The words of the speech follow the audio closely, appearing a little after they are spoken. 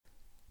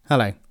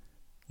Hello,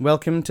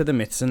 welcome to the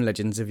Myths and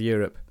Legends of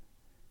Europe.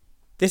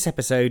 This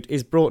episode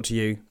is brought to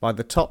you by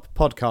the top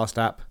podcast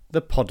app,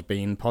 the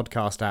Podbean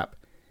podcast app.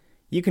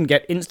 You can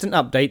get instant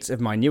updates of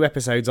my new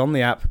episodes on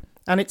the app,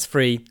 and it's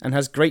free and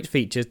has great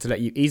features to let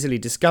you easily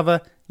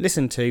discover,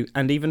 listen to,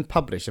 and even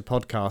publish a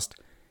podcast.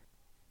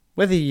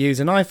 Whether you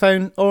use an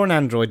iPhone or an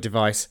Android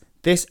device,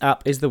 this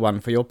app is the one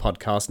for your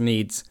podcast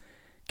needs.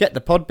 Get the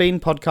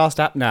Podbean podcast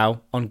app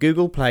now on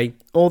Google Play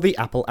or the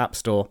Apple App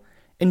Store.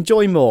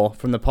 Enjoy more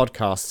from the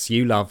podcasts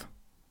you love.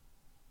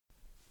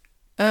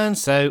 And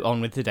so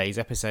on with today's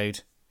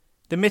episode.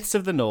 The Myths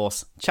of the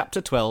Norse,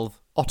 Chapter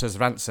 12, Otter's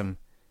Ransom.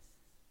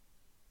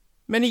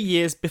 Many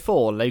years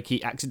before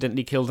Loki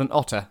accidentally killed an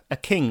otter, a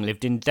king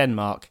lived in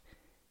Denmark.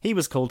 He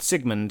was called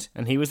Sigmund,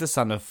 and he was the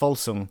son of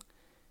Volsung.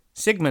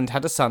 Sigmund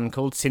had a son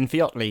called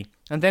Sinfiotli,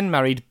 and then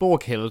married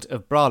Borghild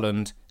of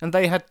Bralund, and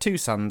they had two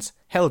sons,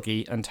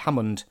 Helgi and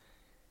Hamund.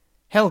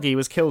 Helgi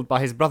was killed by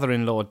his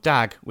brother-in-law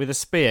Dag with a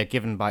spear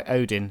given by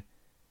Odin.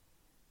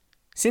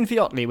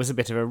 Sinfiotli was a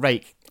bit of a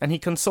rake, and he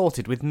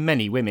consorted with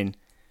many women.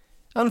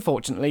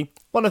 Unfortunately,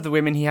 one of the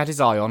women he had his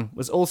eye on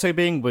was also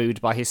being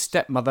wooed by his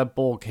stepmother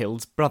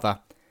Borghild's brother.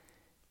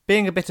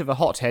 Being a bit of a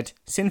hothead,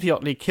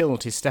 Sinfiotli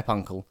killed his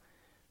step-uncle.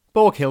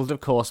 Borghild, of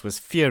course, was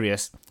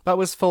furious, but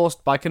was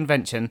forced by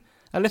convention,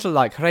 a little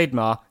like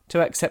Hreidmar,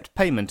 to accept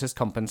payment as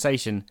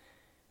compensation.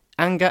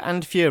 Anger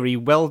and fury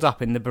welled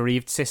up in the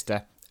bereaved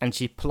sister, and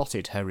she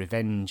plotted her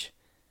revenge.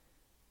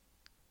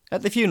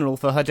 At the funeral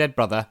for her dead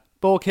brother,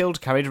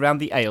 Borghild carried around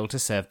the ale to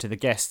serve to the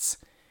guests.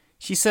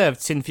 She served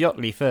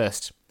Sinfiotli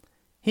first.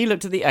 He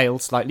looked at the ale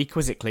slightly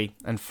quizzically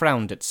and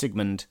frowned at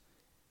Sigmund.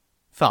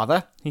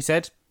 "Father," he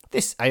said,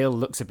 "this ale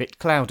looks a bit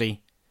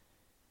cloudy."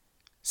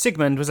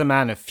 Sigmund was a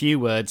man of few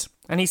words,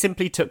 and he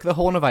simply took the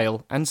horn of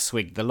ale and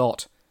swigged the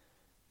lot.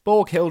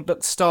 Borghild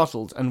looked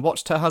startled and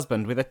watched her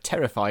husband with a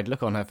terrified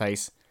look on her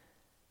face.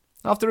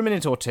 After a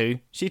minute or two,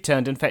 she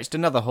turned and fetched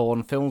another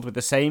horn filled with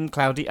the same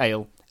cloudy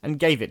ale and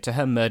gave it to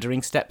her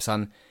murdering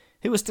stepson,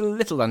 who was still a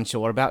little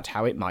unsure about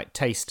how it might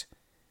taste.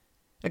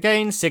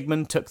 Again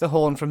Sigmund took the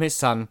horn from his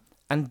son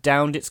and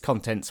downed its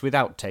contents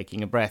without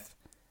taking a breath.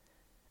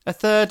 A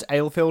third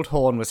ale-filled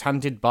horn was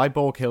handed by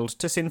Borghild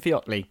to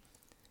Sinfiotli.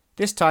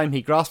 This time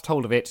he grasped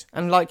hold of it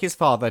and, like his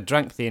father,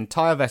 drank the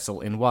entire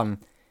vessel in one.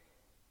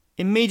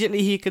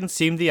 Immediately he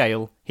consumed the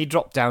ale, he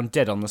dropped down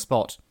dead on the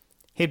spot.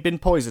 He had been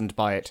poisoned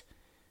by it.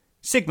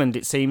 Sigmund,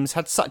 it seems,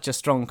 had such a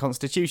strong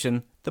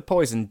constitution, the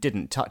poison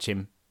didn't touch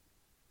him.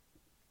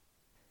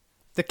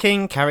 The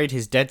king carried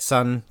his dead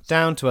son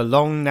down to a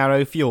long,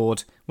 narrow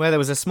fjord where there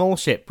was a small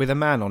ship with a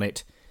man on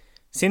it.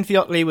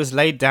 Sinfiotli was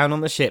laid down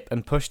on the ship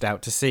and pushed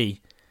out to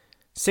sea.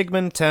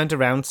 Sigmund turned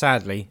around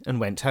sadly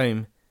and went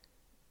home.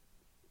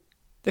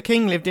 The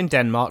king lived in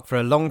Denmark for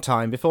a long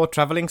time before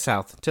travelling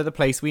south to the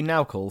place we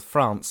now call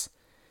France.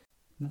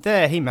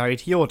 There he married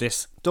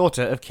Hjordis,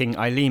 daughter of King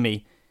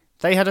Eylimi.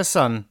 They had a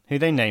son, who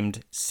they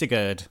named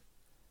Sigurd.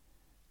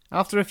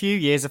 After a few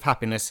years of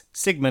happiness,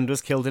 Sigmund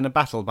was killed in a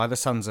battle by the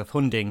sons of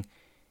Hunding.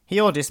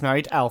 Hjordis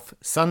married Alf,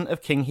 son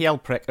of King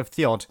Hjelprek of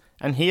Thjod,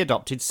 and he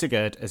adopted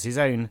Sigurd as his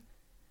own.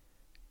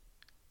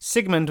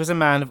 Sigmund was a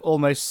man of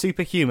almost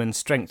superhuman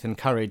strength and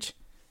courage.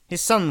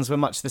 His sons were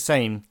much the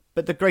same,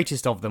 but the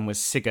greatest of them was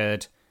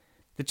Sigurd.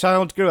 The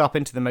child grew up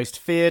into the most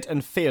feared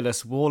and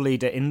fearless war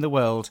leader in the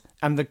world,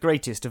 and the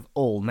greatest of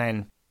all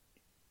men.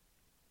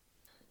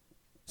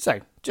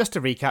 So, just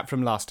to recap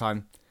from last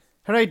time,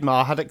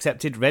 Hreidmar had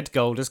accepted red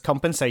gold as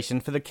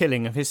compensation for the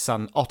killing of his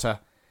son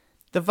Otter.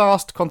 The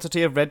vast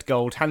quantity of red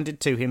gold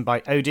handed to him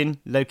by Odin,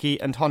 Loki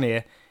and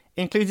Honir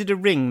included a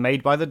ring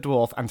made by the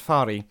dwarf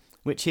Andvari,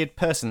 which he had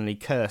personally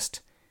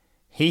cursed.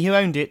 He who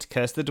owned it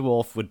cursed the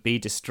dwarf would be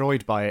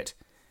destroyed by it.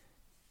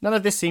 None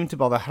of this seemed to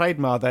bother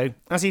Hreidmar though,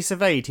 as he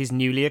surveyed his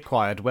newly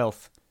acquired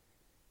wealth.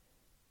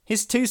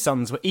 His two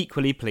sons were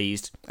equally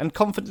pleased, and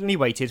confidently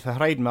waited for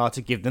Hreidmar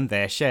to give them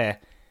their share.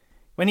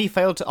 When he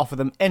failed to offer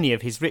them any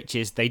of his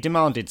riches, they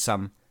demanded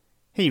some.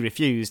 He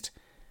refused.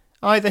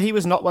 Either he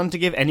was not one to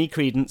give any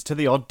credence to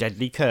the odd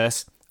deadly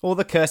curse, or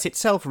the curse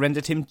itself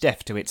rendered him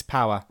deaf to its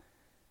power.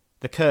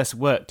 The curse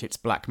worked its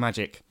black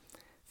magic.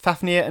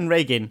 Fafnir and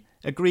Regin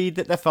agreed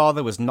that their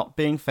father was not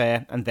being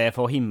fair, and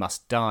therefore he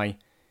must die.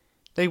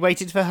 They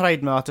waited for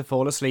Hreidmar to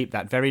fall asleep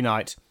that very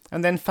night,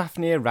 and then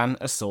Fafnir ran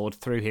a sword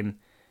through him.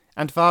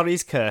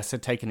 Andvari's curse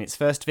had taken its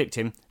first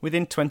victim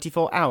within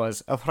 24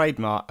 hours of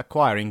Hreidmar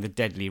acquiring the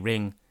deadly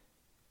ring.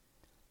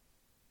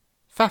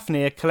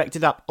 Fafnir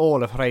collected up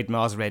all of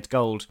Hreidmar's red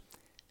gold.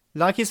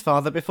 Like his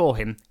father before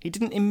him, he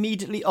didn't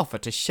immediately offer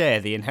to share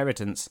the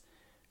inheritance.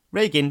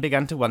 Regin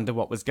began to wonder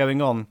what was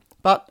going on,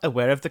 but,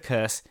 aware of the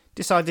curse,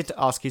 decided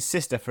to ask his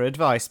sister for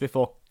advice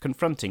before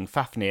confronting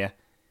Fafnir.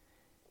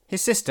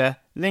 His sister,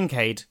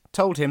 Lynghade,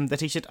 told him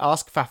that he should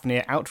ask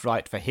Fafnir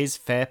outright for his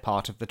fair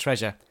part of the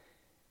treasure.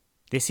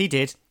 This he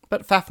did,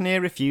 but Fafnir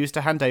refused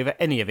to hand over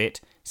any of it,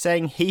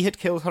 saying he had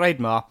killed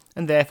Hreidmar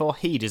and therefore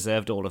he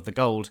deserved all of the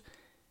gold.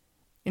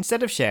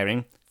 Instead of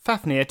sharing,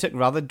 Fafnir took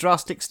rather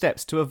drastic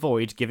steps to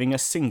avoid giving a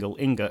single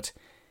ingot.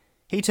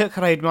 He took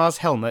Hreidmar's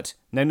helmet,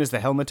 known as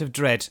the Helmet of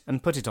Dread,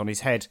 and put it on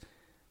his head.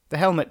 The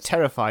helmet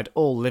terrified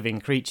all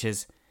living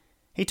creatures.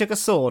 He took a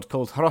sword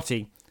called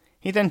Hrotti.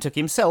 He then took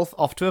himself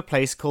off to a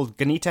place called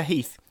Gnita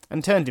Heath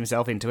and turned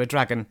himself into a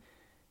dragon.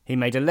 He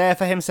made a lair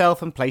for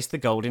himself and placed the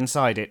gold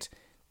inside it.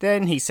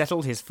 Then he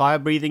settled his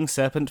fire-breathing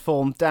serpent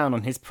form down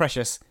on his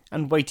precious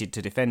and waited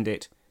to defend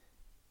it.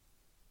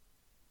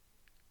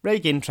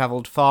 Regin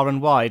travelled far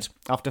and wide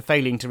after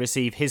failing to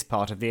receive his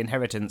part of the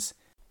inheritance.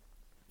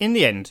 In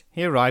the end,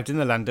 he arrived in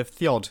the land of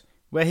Thjod,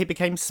 where he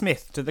became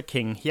smith to the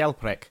King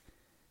Hialprek.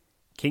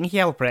 King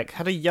Hialprek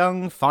had a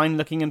young,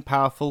 fine-looking and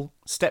powerful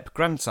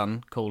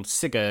step-grandson called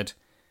Sigurd.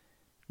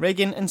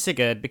 Regin and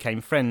Sigurd became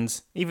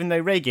friends, even though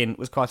Regin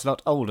was quite a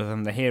lot older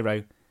than the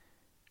hero.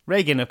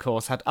 Regin, of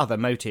course, had other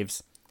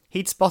motives.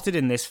 He'd spotted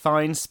in this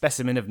fine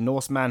specimen of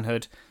Norse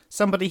manhood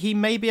somebody he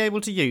may be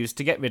able to use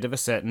to get rid of a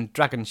certain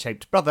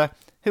dragon-shaped brother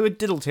who had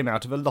diddled him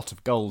out of a lot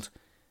of gold.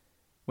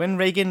 When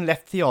Regin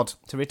left Thjod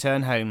to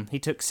return home, he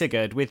took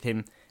Sigurd with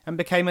him and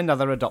became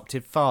another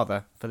adoptive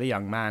father for the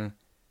young man.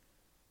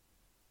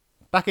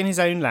 Back in his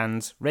own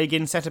lands,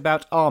 Regin set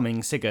about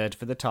arming Sigurd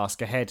for the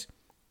task ahead.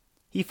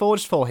 He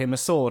forged for him a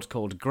sword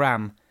called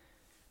Gram.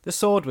 The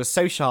sword was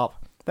so sharp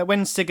that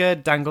when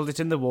Sigurd dangled it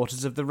in the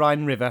waters of the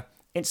Rhine River,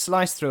 it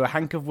sliced through a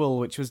hank of wool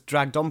which was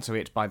dragged onto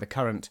it by the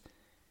current.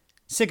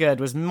 Sigurd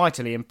was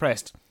mightily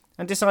impressed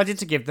and decided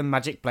to give the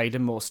magic blade a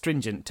more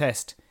stringent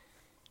test.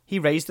 He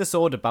raised the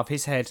sword above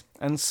his head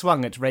and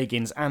swung at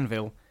Regin's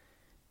anvil.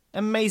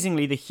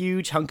 Amazingly, the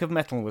huge hunk of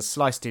metal was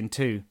sliced in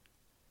two.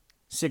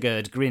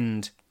 Sigurd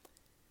grinned.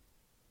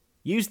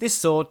 "Use this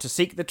sword to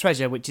seek the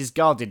treasure which is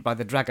guarded by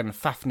the dragon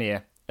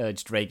Fafnir,"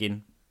 urged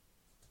Regin.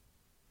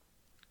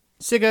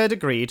 Sigurd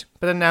agreed,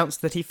 but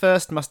announced that he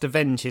first must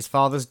avenge his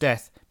father's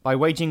death by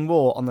waging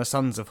war on the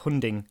sons of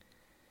Hunding.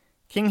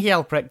 King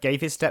Hialprek gave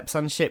his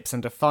stepson ships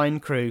and a fine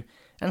crew,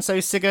 and so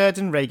Sigurd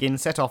and Regin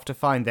set off to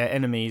find their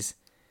enemies.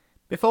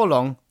 Before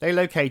long, they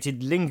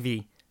located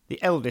Lyngvi,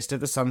 the eldest of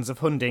the sons of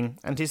Hunding,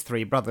 and his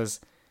 3 brothers.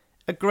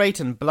 A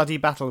great and bloody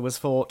battle was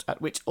fought, at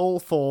which all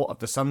 4 of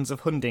the sons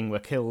of Hunding were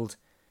killed.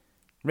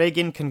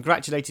 Regin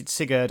congratulated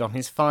Sigurd on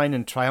his fine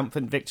and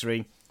triumphant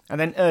victory, and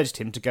then urged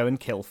him to go and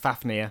kill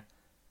Fafnir.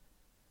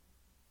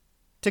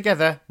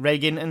 Together,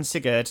 Regin and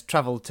Sigurd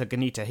travelled to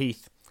Gnita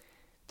Heath.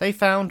 They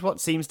found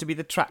what seems to be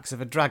the tracks of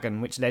a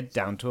dragon which led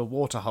down to a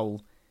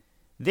waterhole.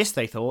 This,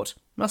 they thought,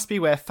 must be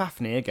where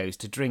Fafnir goes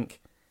to drink.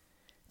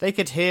 They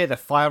could hear the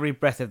fiery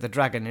breath of the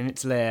dragon in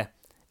its lair.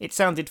 It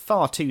sounded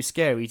far too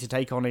scary to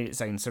take on in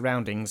its own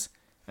surroundings,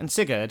 and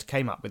Sigurd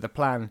came up with a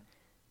plan.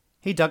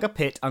 He dug a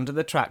pit under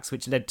the tracks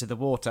which led to the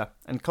water,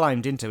 and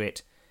climbed into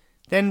it.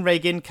 Then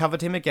Regin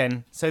covered him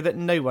again, so that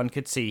no one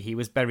could see he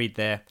was buried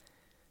there.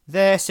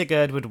 There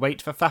Sigurd would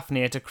wait for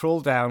Fafnir to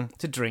crawl down,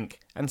 to drink,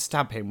 and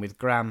stab him with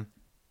Gram.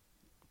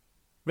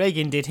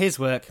 Regin did his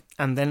work,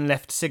 and then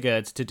left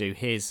Sigurd to do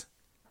his.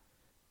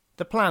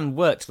 The plan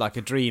worked like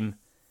a dream.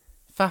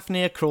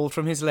 Fafnir crawled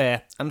from his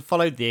lair, and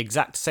followed the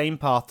exact same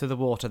path to the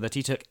water that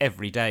he took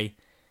every day.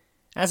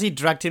 As he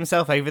dragged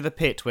himself over the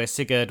pit where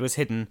Sigurd was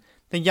hidden,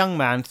 the young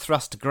man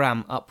thrust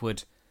Gram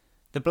upward.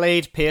 The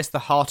blade pierced the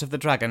heart of the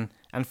dragon,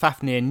 and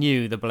Fafnir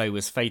knew the blow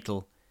was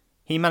fatal.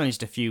 He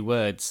managed a few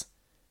words.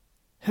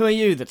 "Who are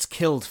you that's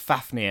killed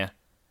Fafnir?"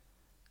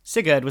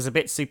 Sigurd was a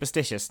bit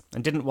superstitious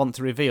and didn't want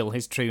to reveal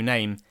his true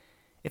name.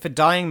 If a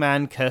dying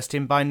man cursed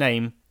him by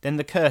name, then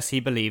the curse he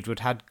believed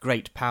would have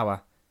great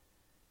power.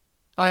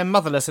 "I am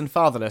motherless and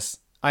fatherless.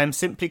 I am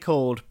simply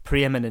called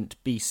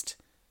Preeminent Beast."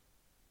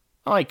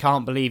 "I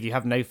can't believe you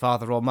have no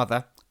father or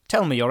mother.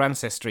 Tell me your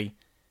ancestry."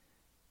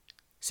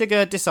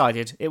 Sigurd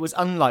decided it was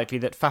unlikely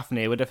that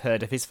Fafnir would have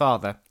heard of his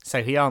father,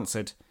 so he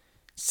answered,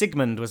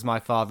 "Sigmund was my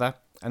father,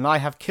 and I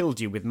have killed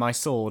you with my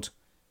sword."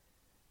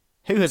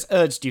 "Who has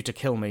urged you to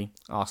kill me?"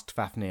 asked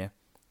Fafnir.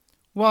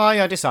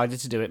 "Why, I decided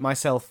to do it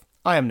myself.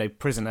 I am no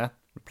prisoner,"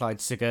 replied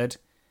Sigurd.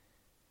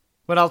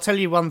 "Well, I'll tell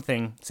you one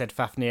thing," said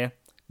Fafnir.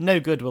 "No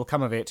good will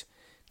come of it.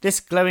 This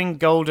glowing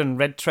gold and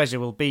red treasure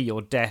will be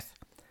your death.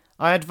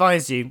 I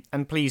advise you,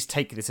 and please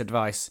take this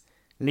advice.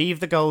 Leave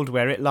the gold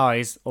where it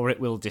lies, or it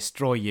will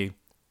destroy you."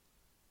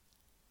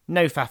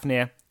 "No,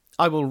 Fafnir.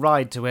 I will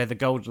ride to where the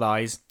gold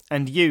lies,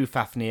 and you,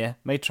 Fafnir,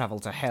 may travel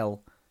to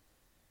hell."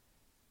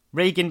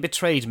 "Regin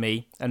betrayed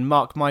me, and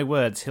mark my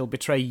words, he'll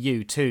betray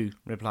you too,"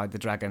 replied the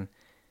dragon.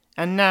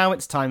 "And now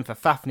it's time for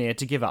Fafnir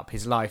to give up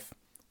his life.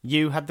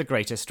 You had the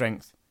greater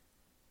strength."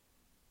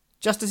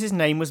 Just as his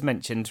name was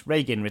mentioned,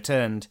 Regin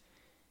returned.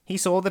 He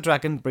saw the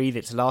dragon breathe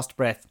its last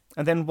breath,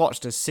 and then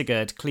watched as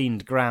Sigurd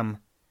cleaned Gram.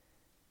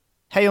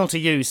 "Hail to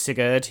you,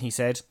 Sigurd," he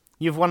said.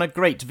 "You've won a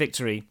great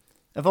victory.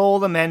 Of all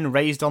the men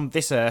raised on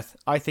this earth,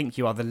 I think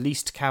you are the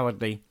least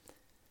cowardly."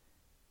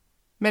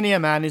 "Many a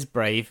man is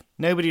brave.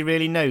 Nobody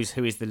really knows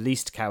who is the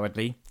least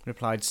cowardly,"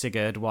 replied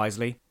Sigurd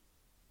wisely.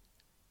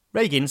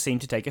 Regin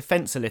seemed to take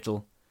offence a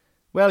little.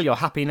 "Well, you're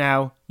happy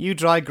now. You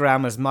dry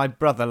Gram as my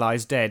brother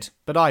lies dead,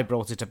 but I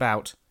brought it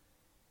about."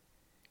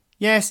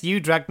 "Yes, you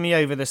dragged me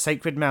over the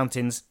sacred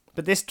mountains,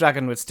 but this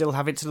dragon would still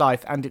have its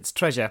life and its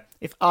treasure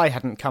if I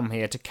hadn't come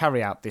here to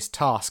carry out this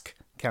task,"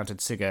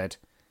 countered Sigurd.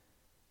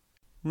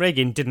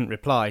 Regin didn't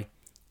reply.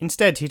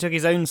 Instead, he took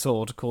his own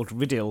sword, called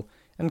Ridil,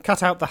 and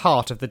cut out the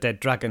heart of the dead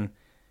dragon.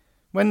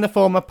 When the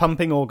former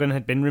pumping organ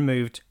had been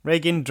removed,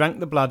 Regin drank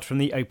the blood from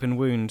the open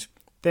wound.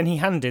 Then he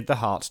handed the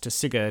heart to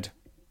Sigurd.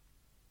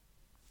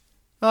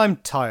 "I'm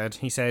tired,"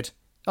 he said.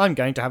 "I'm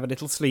going to have a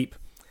little sleep.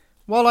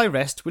 While I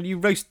rest, will you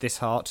roast this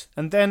heart,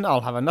 and then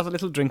I'll have another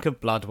little drink of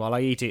blood while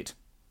I eat it."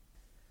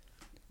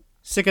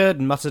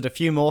 Sigurd muttered a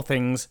few more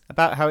things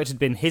about how it had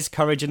been his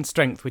courage and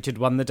strength which had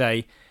won the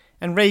day,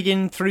 and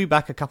Regin threw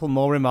back a couple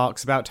more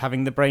remarks about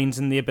having the brains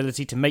and the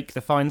ability to make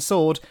the fine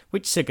sword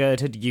which Sigurd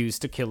had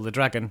used to kill the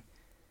dragon.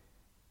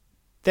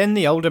 Then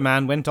the older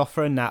man went off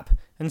for a nap,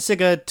 and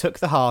Sigurd took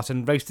the heart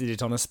and roasted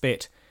it on a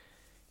spit.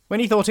 When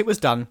he thought it was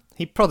done,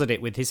 he prodded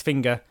it with his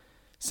finger.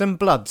 Some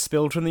blood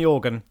spilled from the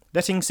organ,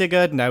 letting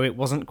Sigurd know it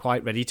wasn't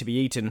quite ready to be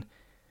eaten.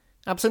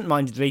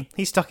 Absent-mindedly,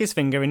 he stuck his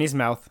finger in his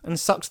mouth and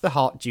sucked the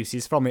heart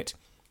juices from it.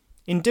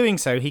 In doing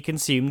so, he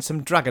consumed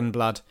some dragon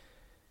blood.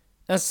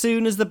 As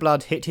soon as the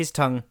blood hit his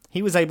tongue,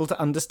 he was able to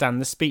understand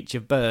the speech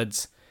of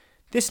birds.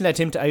 This led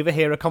him to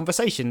overhear a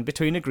conversation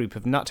between a group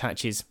of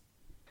nuthatches.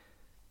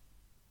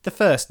 The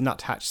first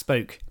nuthatch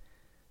spoke.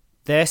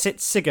 "There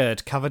sits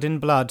Sigurd covered in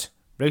blood,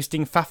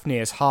 roasting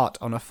Fafnir's heart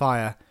on a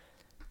fire.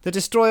 The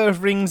destroyer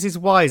of rings is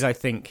wise, I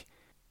think,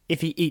 if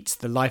he eats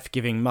the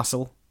life-giving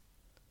muscle."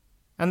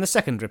 And the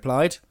second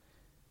replied,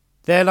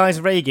 "There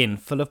lies Regin,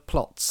 full of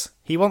plots.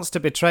 He wants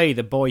to betray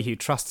the boy who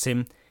trusts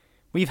him.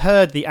 We've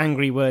heard the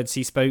angry words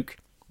he spoke.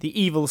 The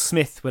evil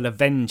smith will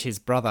avenge his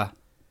brother."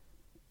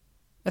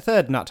 A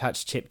third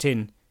nuthatch chipped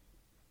in.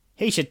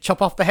 "He should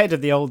chop off the head of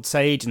the old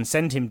sage and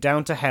send him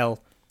down to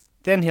hell.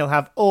 Then he'll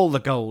have all the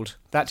gold,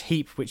 that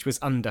heap which was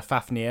under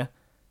Fafnir."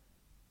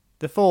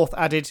 The fourth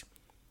added,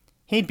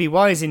 "He'd be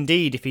wise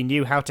indeed if he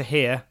knew how to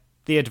hear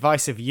the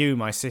advice of you,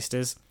 my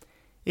sisters.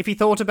 If he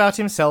thought about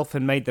himself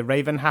and made the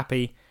raven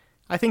happy,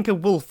 I think a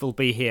wolf will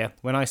be here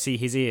when I see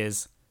his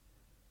ears."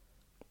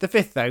 The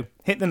fifth, though,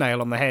 hit the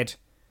nail on the head.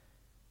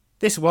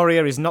 "This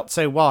warrior is not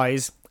so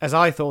wise as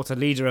I thought a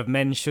leader of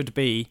men should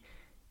be,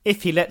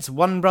 if he lets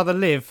one brother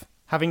live,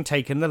 having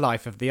taken the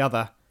life of the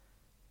other."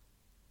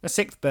 A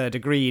sixth bird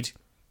agreed.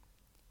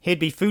 "He'd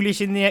be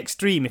foolish in the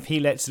extreme if he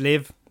lets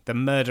live the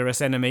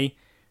murderous enemy.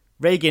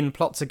 Regin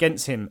plots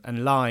against him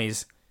and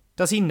lies.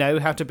 Does he know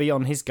how to be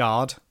on his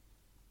guard?"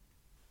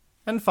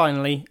 And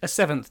finally, a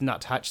seventh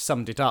nuthatch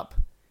summed it up.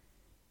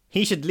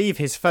 "He should leave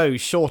his foe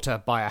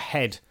shorter by a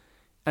head,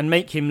 and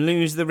make him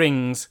lose the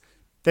rings.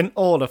 Then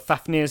all of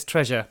Fafnir's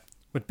treasure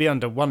would be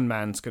under one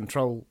man's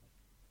control."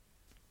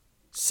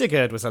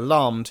 Sigurd was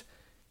alarmed.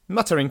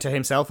 Muttering to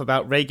himself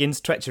about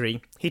Regin's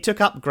treachery, he took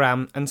up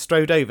Gram and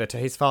strode over to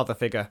his father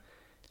figure.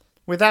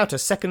 Without a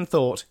second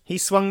thought, he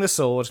swung the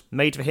sword,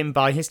 made for him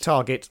by his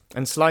target,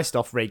 and sliced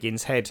off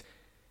Regin's head.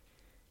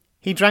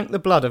 He drank the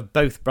blood of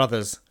both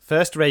brothers,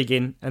 first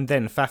Regin and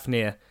then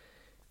Fafnir.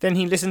 Then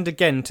he listened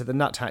again to the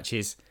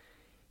nuthatches.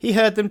 He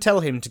heard them tell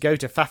him to go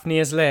to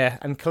Fafnir's lair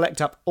and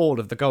collect up all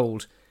of the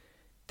gold.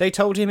 They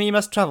told him he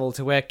must travel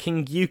to where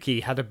King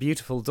Giuki had a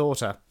beautiful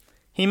daughter.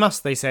 He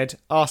must, they said,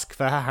 ask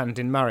for her hand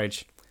in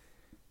marriage.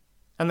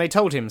 And they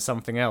told him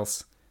something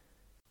else.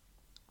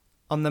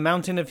 On the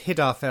mountain of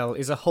Hidarfell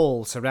is a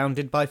hall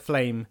surrounded by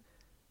flame.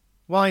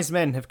 Wise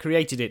men have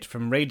created it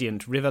from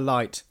radiant river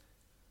light.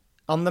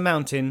 On the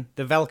mountain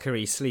the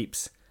Valkyrie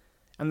sleeps,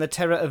 and the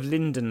terror of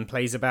Linden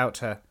plays about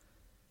her.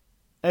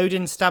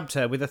 Odin stabbed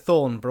her with a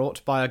thorn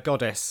brought by a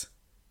goddess,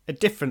 a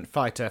different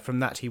fighter from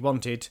that he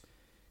wanted.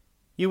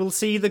 You will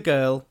see the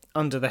girl,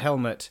 under the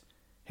helmet,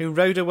 who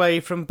rode away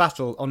from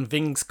battle on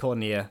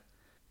Vingskornir.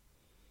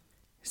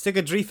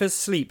 Sigurdrifa's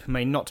sleep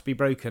may not be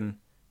broken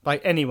by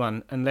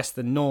anyone unless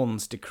the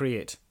Norns decree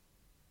it.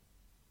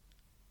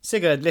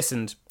 Sigurd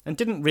listened and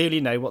didn't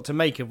really know what to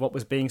make of what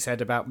was being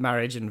said about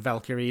marriage and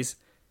Valkyries.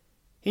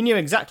 He knew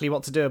exactly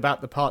what to do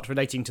about the part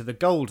relating to the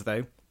gold,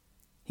 though.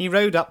 He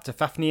rode up to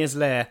Fafnir's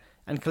lair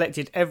and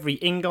collected every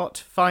ingot,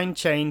 fine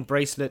chain,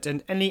 bracelet,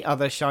 and any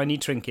other shiny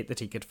trinket that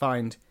he could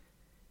find.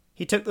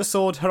 He took the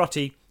sword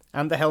Hrotti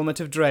and the helmet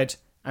of dread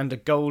and a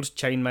gold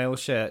chainmail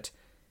shirt.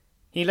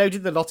 He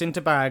loaded the lot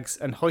into bags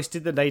and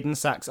hoisted the laden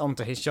sacks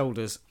onto his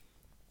shoulders.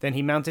 Then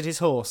he mounted his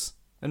horse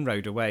and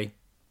rode away.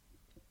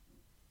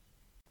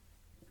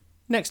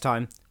 Next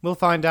time, we'll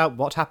find out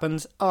what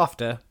happens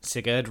after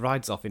Sigurd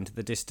rides off into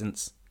the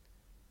distance.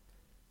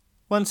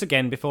 Once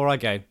again, before I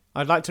go,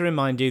 I'd like to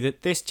remind you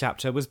that this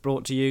chapter was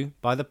brought to you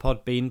by the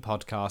Podbean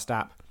podcast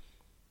app.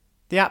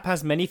 The app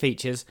has many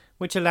features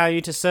which allow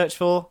you to search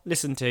for,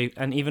 listen to,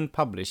 and even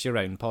publish your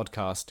own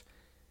podcast.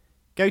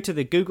 Go to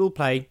the Google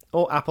Play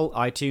or Apple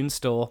iTunes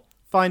store,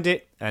 find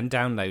it and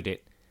download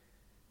it.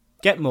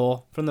 Get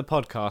more from the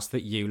podcast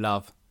that you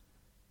love.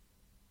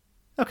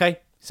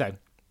 Okay, so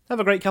have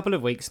a great couple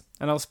of weeks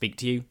and I'll speak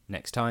to you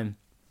next time.